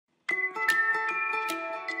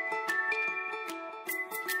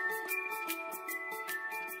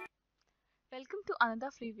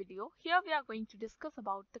another free video. Here we are going to discuss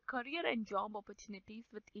about the career and job opportunities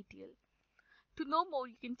with ETL. To know more,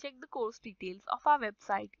 you can check the course details of our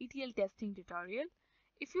website ETL testing tutorial.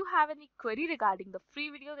 If you have any query regarding the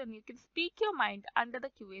free video, then you can speak your mind under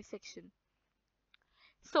the QA section.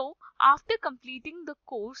 So after completing the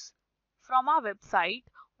course from our website,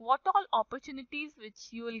 what all opportunities which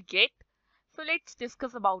you will get? So let's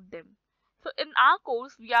discuss about them. So in our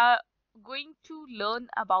course, we are going to learn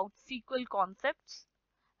about SQL concepts.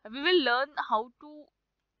 We will learn how to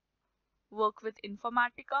work with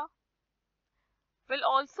Informatica. We'll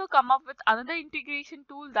also come up with another integration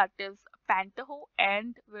tool, that is Pantaho,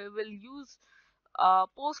 and we will use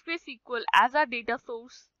PostgreSQL as our data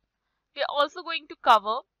source. We are also going to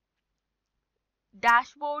cover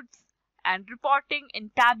dashboards and reporting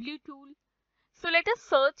in Tableau tool. So let us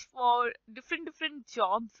search for different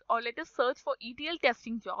jobs, or let us search for ETL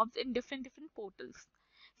testing jobs in different portals.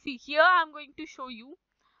 See, here I'm going to show you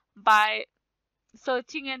by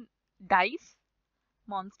searching in Dice,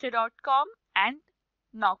 Monster.com and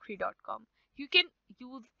Naukri.com. You can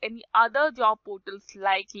use any other job portals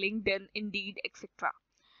like LinkedIn, Indeed, etc.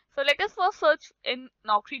 So let us first search in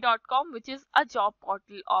Naukri.com, which is a job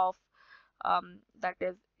portal of that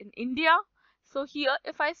is in India. So here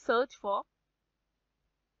if I search for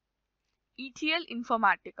ETL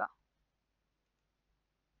Informatica,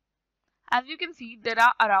 as you can see, there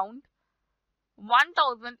are around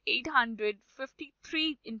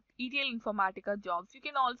 1,853 in ETL Informatica jobs. You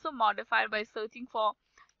can also modify by searching for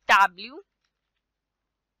Tableau,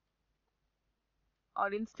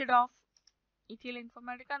 or instead of ETL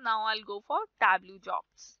Informatica, now I'll go for Tableau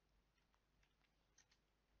jobs.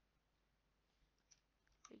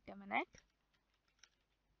 Wait a minute.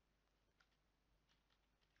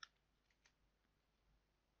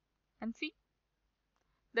 And see,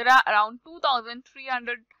 there are around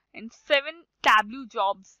 2,307 Tableau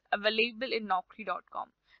jobs available in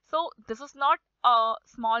Naukri.com. So this is not a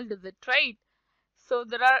small digit, right? So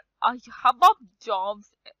there are a hub of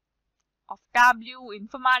jobs of Tableau,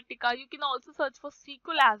 Informatica. You can also search for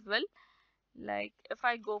SQL as well. Like if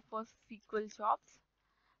I go for SQL jobs,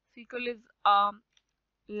 SQL is a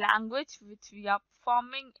language which we are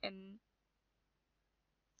forming in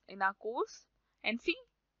our course, and see,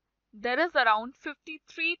 there is around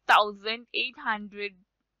 53,800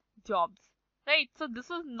 jobs, right? So this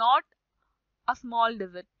is not a small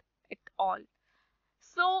digit at all.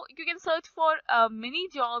 So you can search for many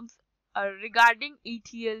jobs regarding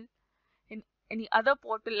ETL in any other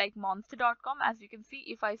portal like Monster.com. As you can see,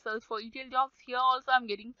 if I search for ETL jobs, here also I'm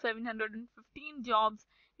getting 715 jobs.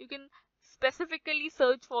 You can specifically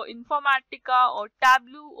search for Informatica or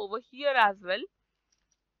Tableau over here as well.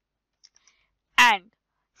 And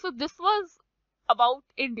so this was about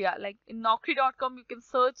India. Like in Naukri.com, you can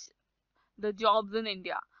search the jobs in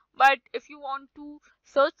India. But if you want to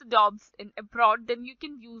search the jobs in abroad, then you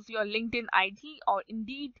can use your LinkedIn ID or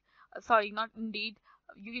Indeed. Sorry, not Indeed.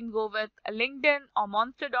 You can go with LinkedIn or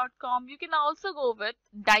Monster.com. You can also go with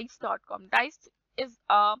Dice.com. Dice is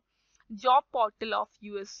a job portal of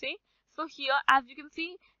USA. So here, as you can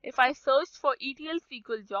see, if I search for ETL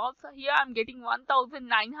SQL jobs, here I'm getting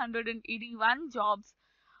 1,981 jobs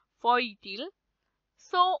for ETL.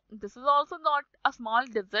 So this is also not a small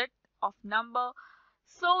digit of number.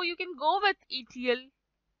 So you can go with ETL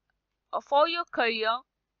for your career.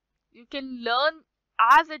 You can learn,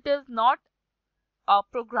 as it is not a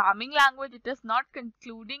programming language. It is not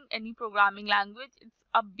concluding any programming language. It's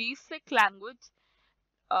a basic language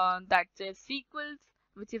that says SQL,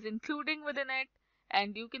 which is including within it.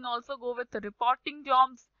 And you can also go with the reporting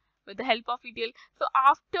jobs with the help of ETL. So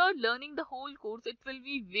after learning the whole course, it will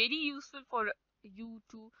be very useful for you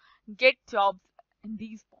to get jobs in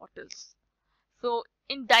these portals. So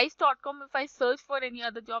in Dice.com, if I search for any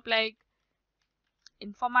other job like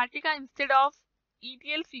Informatica, instead of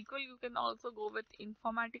ETL SQL, you can also go with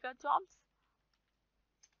Informatica jobs.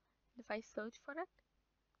 If I search for it,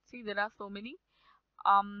 see, there are so many.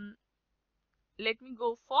 Let me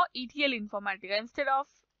go for ETL Informatica. Instead of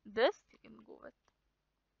this, you can go with,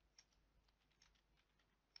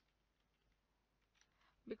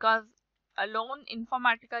 because alone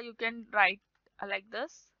Informatica you can write like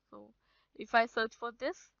this. So if I search for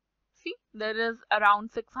this, see, there is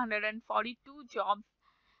around 642 jobs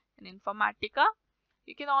in Informatica.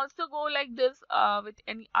 You can also go like this with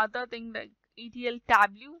any other thing like ETL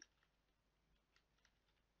Tableau,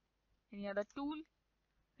 any other tool.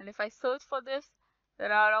 And if I search for this,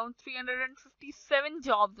 there are around 357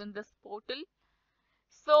 jobs in this portal.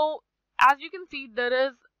 So as you can see, there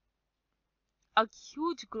is a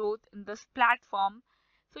huge growth in this platform.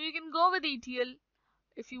 So you can go with ETL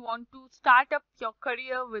If you want to start up your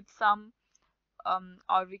career with some,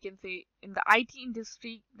 or we can say in the IT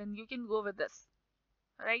industry, then you can go with this,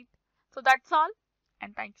 right? So that's all,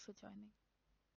 and thanks for joining.